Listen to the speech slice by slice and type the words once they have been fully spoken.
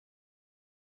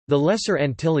The Lesser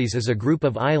Antilles is a group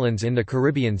of islands in the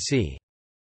Caribbean Sea.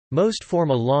 Most form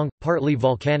a long, partly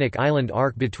volcanic island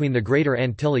arc between the Greater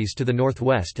Antilles to the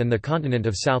northwest and the continent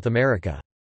of South America.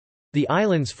 The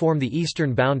islands form the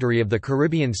eastern boundary of the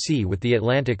Caribbean Sea with the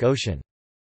Atlantic Ocean.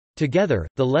 Together,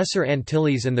 the Lesser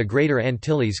Antilles and the Greater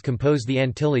Antilles compose the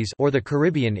Antilles or the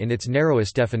Caribbean in its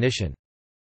narrowest definition.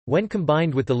 When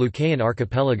combined with the Lucayan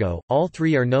archipelago, all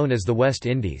three are known as the West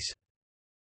Indies.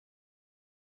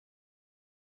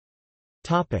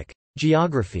 Topic: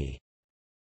 Geography.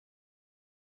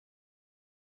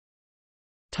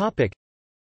 Topic: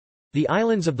 The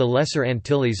islands of the Lesser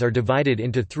Antilles are divided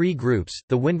into three groups: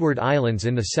 the Windward Islands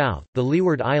in the south, the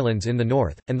Leeward Islands in the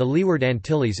north, and the Leeward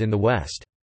Antilles in the west.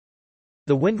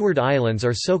 The Windward Islands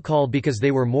are so called because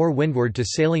they were more windward to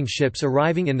sailing ships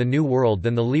arriving in the New World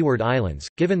than the Leeward Islands,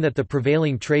 given that the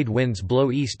prevailing trade winds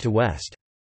blow east to west.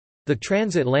 The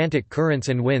transatlantic currents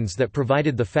and winds that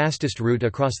provided the fastest route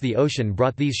across the ocean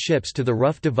brought these ships to the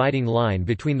rough dividing line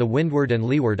between the Windward and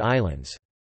Leeward Islands.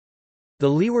 The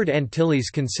Leeward Antilles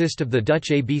consist of the Dutch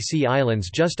ABC Islands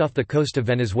just off the coast of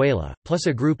Venezuela, plus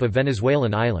a group of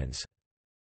Venezuelan islands.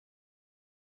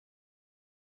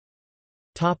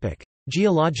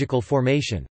 Geological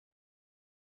formation.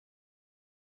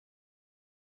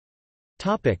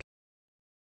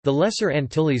 The Lesser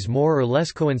Antilles more or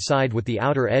less coincide with the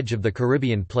outer edge of the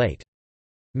Caribbean Plate.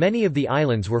 Many of the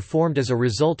islands were formed as a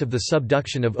result of the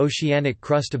subduction of oceanic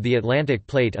crust of the Atlantic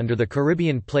Plate under the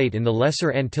Caribbean Plate in the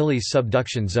Lesser Antilles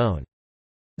subduction zone.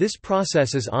 This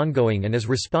process is ongoing and is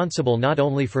responsible not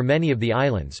only for many of the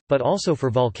islands, but also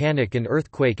for volcanic and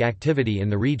earthquake activity in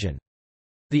the region.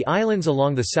 The islands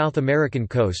along the South American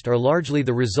coast are largely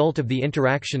the result of the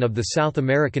interaction of the South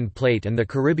American Plate and the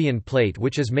Caribbean Plate,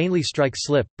 which is mainly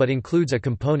strike-slip, but includes a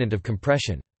component of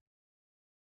compression.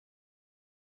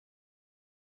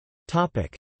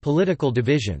 Political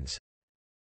divisions.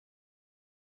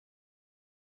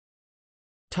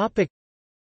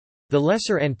 The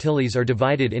Lesser Antilles are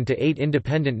divided into 8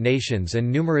 independent nations and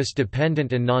numerous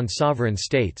dependent and non-sovereign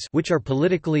states, which are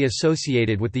politically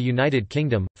associated with the United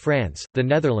Kingdom, France, the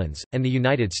Netherlands, and the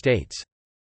United States.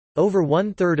 Over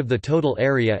one-third of the total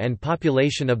area and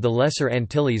population of the Lesser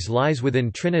Antilles lies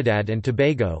within Trinidad and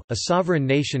Tobago, a sovereign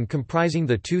nation comprising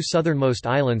the 2 southernmost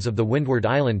islands of the Windward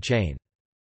Island chain.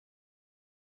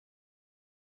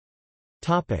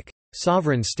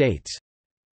 Sovereign states.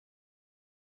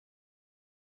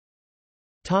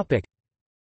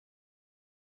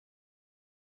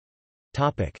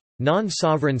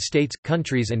 Non-sovereign states,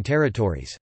 countries and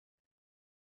territories.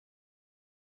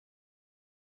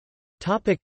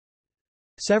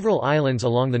 Several islands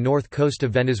along the north coast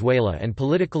of Venezuela and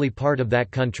politically part of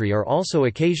that country are also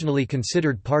occasionally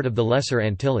considered part of the Lesser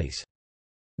Antilles.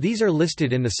 These are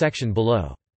listed in the section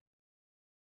below.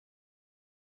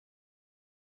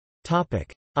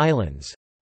 Islands.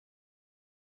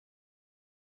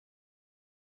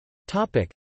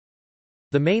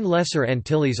 The main Lesser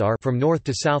Antilles are from north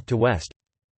to south to west.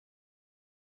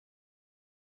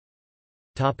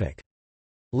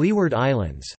 Leeward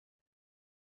Islands.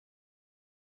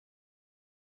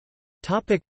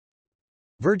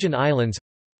 Virgin Islands,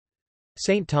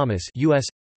 St. Thomas, U.S.,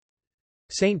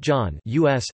 St. John,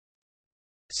 U.S.,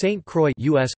 St. Croix,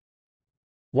 U.S.,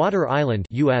 Water Island,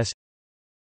 U.S.,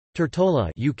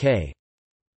 Tortola, UK,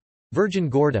 Virgin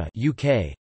Gorda,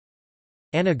 UK,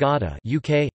 Anegada,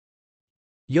 UK,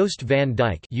 Joost van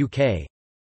Dyke, UK,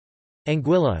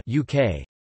 Anguilla, UK,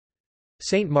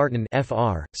 Saint Martin,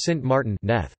 FR, Sint Martin,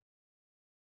 Neth,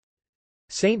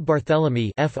 Saint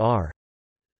Barthélemy, FR,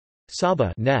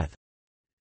 Saba, Neth,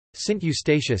 Saint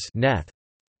Eustatius, Neth,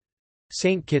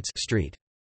 Saint Kitts, Street,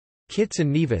 Kitts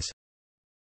and Nevis,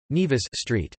 Nevis,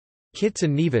 Street, Kitts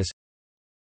and Nevis,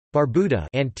 Barbuda,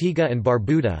 Antigua and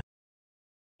Barbuda,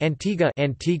 Antigua,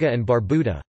 Antigua and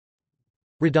Barbuda,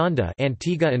 Redonda,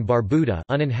 Antigua and Barbuda,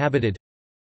 uninhabited,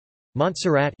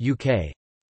 Montserrat, UK,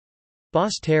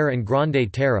 Basse-Terre and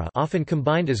Grande Terre, often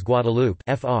combined as Guadeloupe,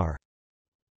 FR,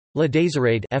 La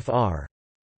Désirade, FR,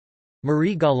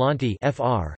 Marie Galante,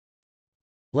 FR,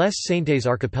 Les Saintes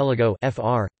Archipelago,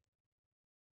 FR.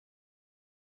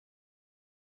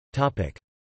 Topic: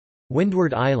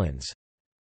 Windward Islands.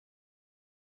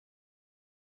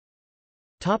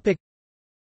 Topic: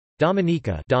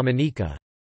 Dominica, Dominica,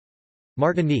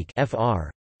 Martinique,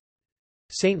 FR,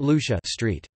 Saint Lucia,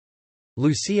 Street,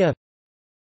 Lucia,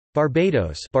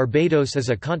 Barbados. Barbados is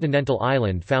a continental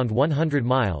island found 100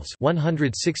 miles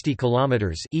 (160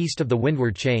 kilometers) east of the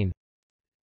Windward Chain.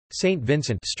 Saint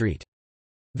Vincent, Street,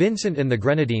 Vincent and the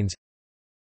Grenadines,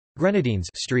 Grenadines,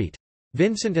 Street,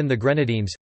 Vincent and the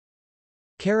Grenadines,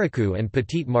 Carriacou and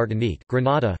Petite Martinique,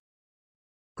 Grenada,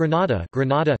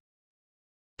 Grenada,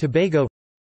 Tobago,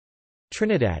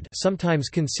 Trinidad, sometimes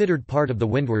considered part of the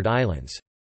Windward Islands.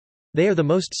 They are the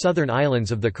most southern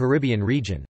islands of the Caribbean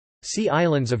region. See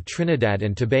Islands of Trinidad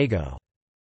and Tobago.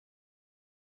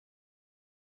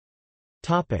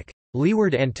 Topic: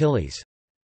 Leeward Antilles.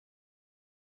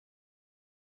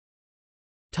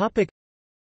 Topic: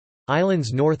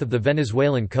 Islands north of the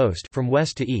Venezuelan coast from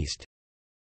west to east.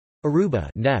 Aruba,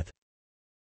 Neth.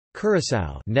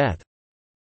 Curaçao, Neth.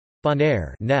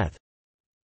 Bonaire, Neth.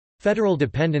 Federal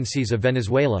dependencies of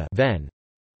Venezuela, Ven.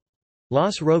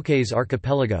 Los Roques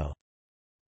Archipelago.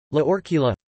 La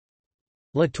Orquilla,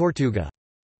 La Tortuga,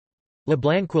 La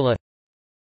Blanquilla,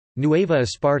 Nueva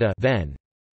Esparta, Ven.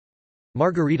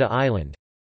 Margarita Island,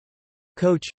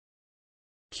 Coach,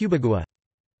 Cubagua.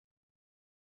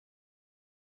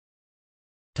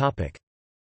 Topic.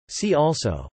 See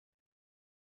also.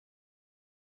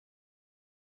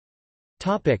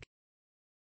 Topic.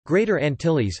 Greater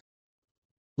Antilles,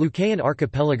 Lucayan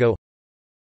Archipelago,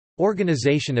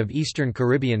 Organization of Eastern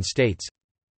Caribbean States.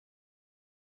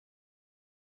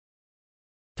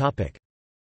 Topic.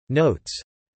 Notes.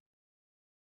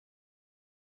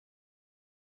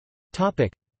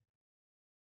 Topic.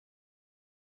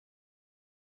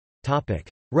 Topic.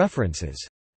 References.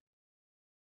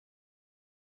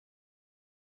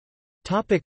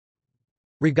 Topic.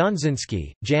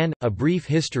 Rogodzinski, Jan, A Brief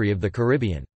History of the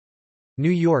Caribbean. New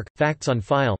York, Facts on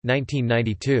File,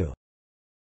 1992.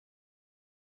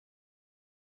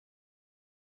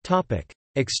 Topic.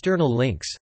 External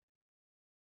links.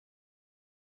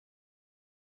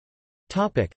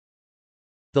 Topic.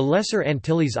 The Lesser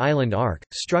Antilles Island Arc,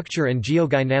 Structure and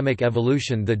Geodynamic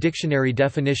Evolution. The dictionary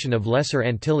definition of Lesser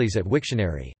Antilles at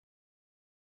Wiktionary.